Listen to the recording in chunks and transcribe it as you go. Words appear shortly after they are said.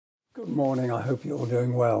Good morning, I hope you're all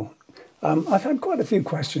doing well. I've had quite a few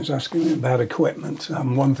questions asking me about equipment,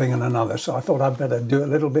 one thing and another, so I thought I'd better do a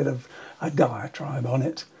little bit of a diatribe on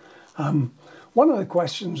it. One of the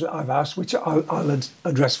questions that I've asked, which I'll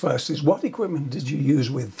address first, is what equipment did you use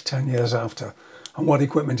with 10 years after? And what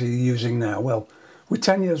equipment are you using now? Well, with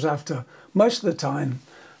 10 years after, most of the time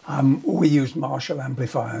we used Marshall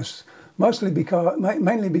amplifiers,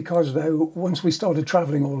 mainly because once we started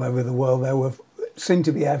traveling all over the world, they seemed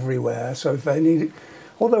to be everywhere. So if they needed,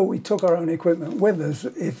 although we took our own equipment with us,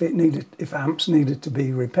 if amps needed to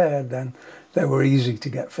be repaired, then they were easy to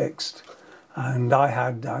get fixed. And I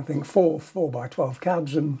had, I think, four 4x12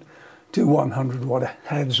 cabs and two 100-watt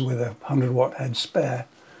heads with a 100-watt head spare.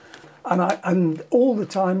 And all the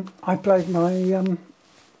time I played my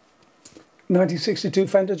 1962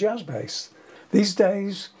 Fender Jazz Bass. These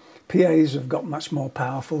days, PAs have got much more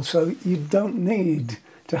powerful, so you don't need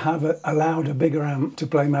to have a louder, bigger amp to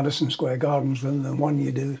play Madison Square Gardens than the one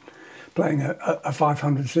you do playing a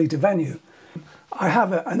 500-seater venue. I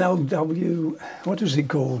have an LW, what is it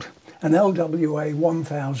called? An LWA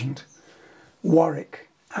 1000 Warwick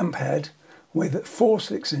amp head with 4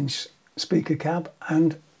 6-inch speaker cab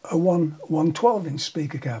and a 12-inch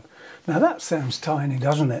speaker cab. Now that sounds tiny,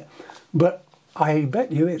 doesn't it? But I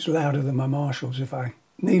bet you it's louder than my Marshalls if I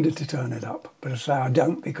needed to turn it up. But I say I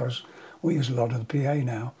don't, because we use a lot of the PA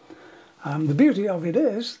now. The beauty of it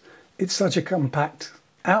is it's such a compact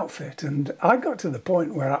outfit, and I got to the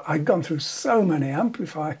point where I'd gone through so many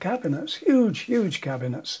amplifier cabinets, huge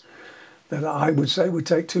cabinets, that I would say would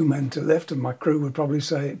take 2 men to lift, and my crew would probably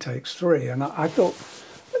say it takes 3. And I thought,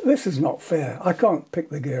 this is not fair. I can't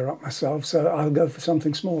pick the gear up myself, so I'll go for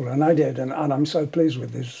something smaller. And I did, and I'm so pleased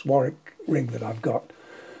with this Warwick rig that I've got.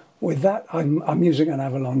 With that, I'm using an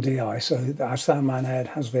Avalon DI, so our soundman head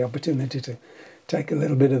has the opportunity to take a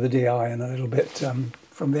little bit of the DI and a little bit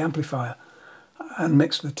from the amplifier and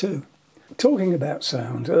mix the two. Talking about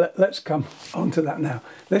sound, let's come on to that now.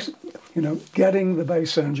 Getting the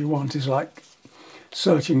bass sound you want is like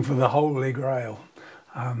searching for the Holy Grail.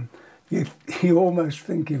 You almost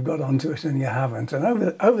think you've got onto it and you haven't.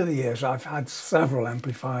 And over the years, I've had several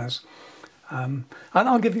amplifiers. And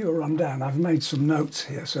I'll give you a rundown. I've made some notes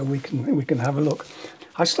here so we can have a look.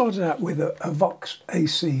 I started out with a Vox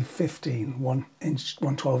AC15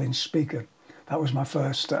 112-inch speaker. That was my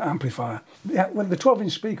first amplifier. Yeah, when the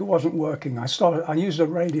 12-inch speaker wasn't working, I used a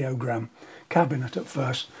radiogram cabinet at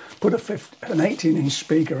first, put an 18-inch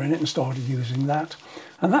speaker in it and started using that.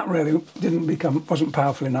 And that really wasn't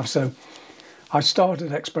powerful enough, so I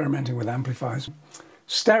started experimenting with amplifiers.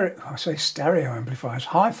 Stereo amplifiers,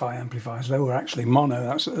 hi-fi amplifiers, they were actually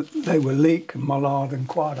mono. They were Leek, Mullard and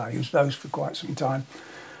Quad. I used those for quite some time.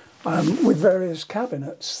 With various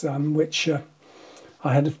cabinets, which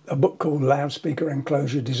I had a book called Loudspeaker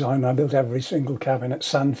Enclosure Design. I built every single cabinet,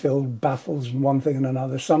 sand-filled baffles and one thing and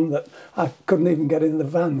another. Some that I couldn't even get in the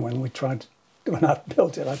van when I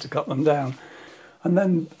built it. I had to cut them down. And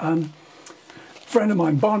then a friend of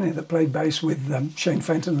mine, Bonnie, that played bass with Shane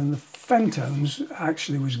Fenton and the Fentones,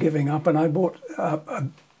 actually was giving up, and I bought a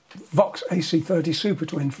Vox AC30 Super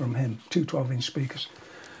Twin from him, 2 12-inch speakers.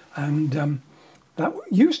 And that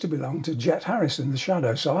used to belong to Jet Harris in the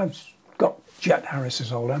Shadows, so I've got Jet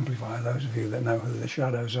Harris's old amplifier, those of you that know who the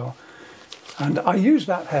Shadows are. And I used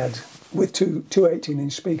that head with two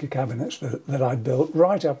 18-inch speaker cabinets that I'd built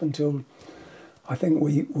right up until I think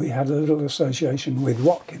we had a little association with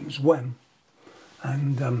Watkins, Wem,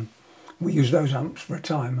 and we used those amps for a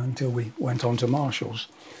time until we went on to Marshalls.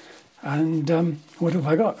 And what have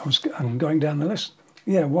I got? I'm going down the list.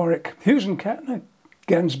 Yeah, Warwick, Hughes and Kettner,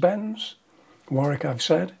 Gens-Benz, Warwick I've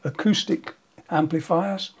said, acoustic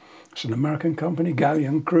amplifiers, it's an American company,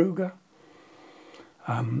 Gallion-Kruger,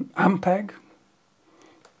 Ampeg,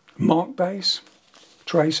 Mark Bass,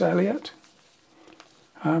 Trace Elliott.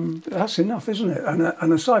 That's enough, isn't it?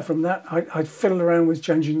 And aside from that, I fiddled around with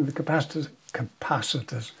changing the capacitors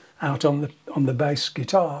out on the bass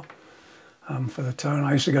guitar for the tone.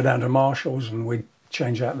 I used to go down to Marshall's and we'd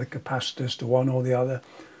change out the capacitors to one or the other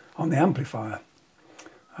on the amplifier.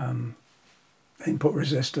 Input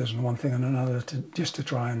resistors and one thing and another just to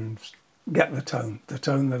try and get the tone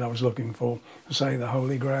that I was looking for, say the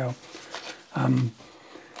Holy Grail.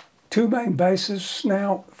 2 main basses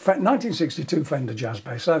now, 1962 Fender Jazz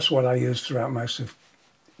Bass, that's what I used throughout most of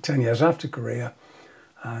 10 years after Korea.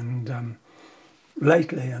 And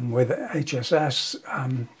lately, and with HSS,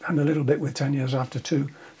 and a little bit with 10 years after too,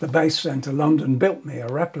 the Bass Centre London built me a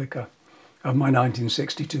replica of my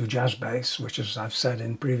 1962 Jazz Bass, which, as I've said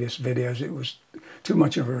in previous videos, it was too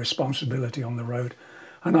much of a responsibility on the road.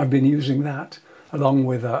 And I've been using that along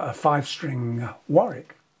with a 5-string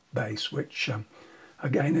Warwick bass, which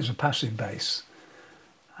again is a passive bass.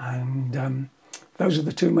 And those are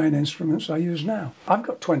the two main instruments I use now. I've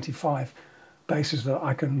got 25 basses that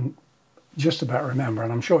I can just about remember,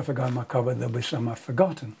 and I'm sure if I go in my cupboard there'll be some I've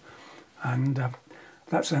forgotten. And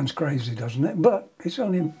that sounds crazy, doesn't it? But it's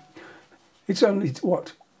only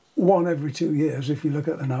what, one every 2 years if you look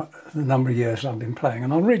at the number of years I've been playing.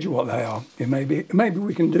 And I'll read you what they are. Maybe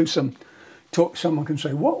we can do some talk. Someone can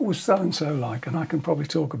say, what was so and so like, and I can probably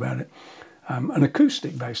talk about it. An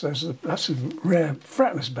acoustic bass, that's a rare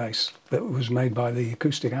fretless bass that was made by the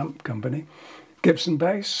Acoustic Amp Company. Gibson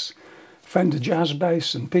bass, Fender Jazz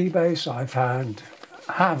bass and P bass. Have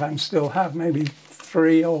and still have maybe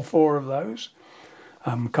 3 or 4 of those.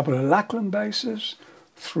 A couple of Lackland basses,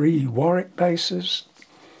 3 Warwick basses,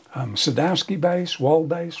 Sadowski bass, Wall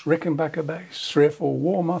bass, Rickenbacker bass, 3 or 4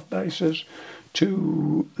 Warmoth basses,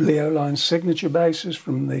 2 Lyons signature basses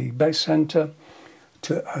from the Bass Centre,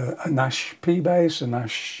 to a Nash P bass, a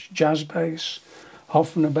Nash Jazz bass,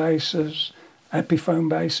 Hofner basses, Epiphone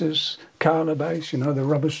basses, Carla bass, you know, the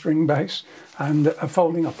rubber string bass, and a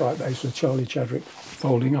folding upright bass, the Charlie Chadwick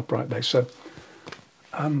folding upright bass. So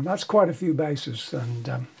that's quite a few basses,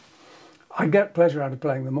 and I get pleasure out of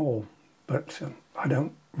playing them all, but I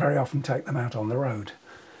don't very often take them out on the road.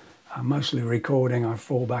 Mostly recording, I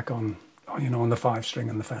fall back on the 5-string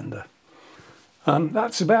and the Fender.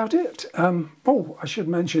 That's about it. Oh, I should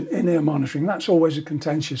mention in-ear monitoring. That's always a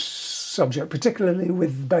contentious subject, particularly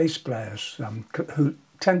with bass players who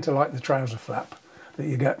tend to like the trouser flap that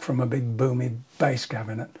you get from a big boomy bass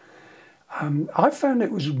cabinet. I found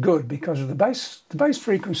it was good because of the bass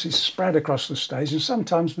frequencies spread across the stage, and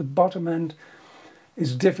sometimes the bottom end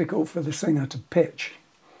is difficult for the singer to pitch.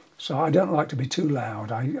 So I don't like to be too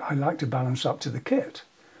loud. I like to balance up to the kit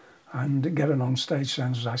and get an on-stage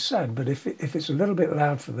sound, as I said. But if it's a little bit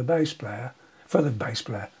loud for the bass player,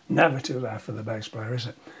 never too loud for the bass player, is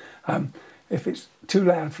it? If it's too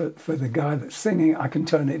loud for the guy that's singing, I can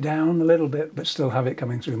turn it down a little bit, but still have it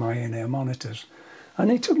coming through my in-ear monitors. And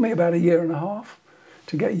it took me about 1.5 years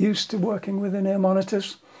to get used to working with in-ear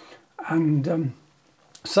monitors. And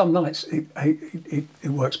some nights it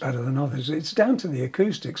works better than others. It's down to the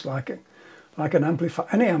acoustics, like an amplifier,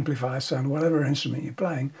 any amplifier sound, whatever instrument you're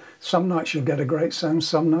playing. Some nights you'll get a great sound,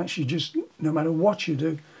 some nights you just, no matter what you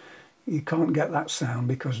do, you can't get that sound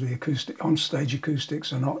because the on-stage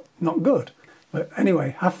acoustics are not good. But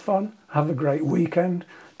anyway, have fun, have a great weekend,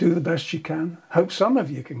 do the best you can. Hope some of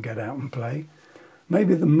you can get out and play.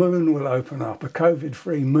 Maybe the moon will open up, a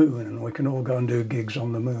COVID-free moon, and we can all go and do gigs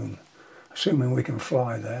on the moon, assuming we can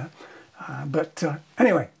fly there. But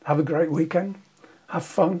anyway, have a great weekend. Have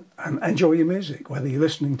fun and enjoy your music, whether you're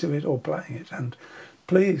listening to it or playing it. And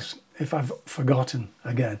please, if I've forgotten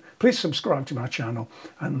again, please subscribe to my channel.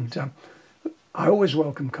 And I always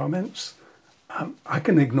welcome comments. I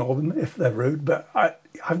can ignore them if they're rude, but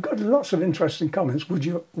I've got lots of interesting comments.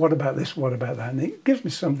 What about this? What about that? And it gives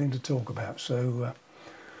me something to talk about. So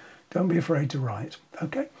don't be afraid to write.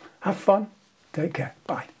 Okay? Have fun. Take care.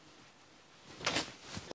 Bye.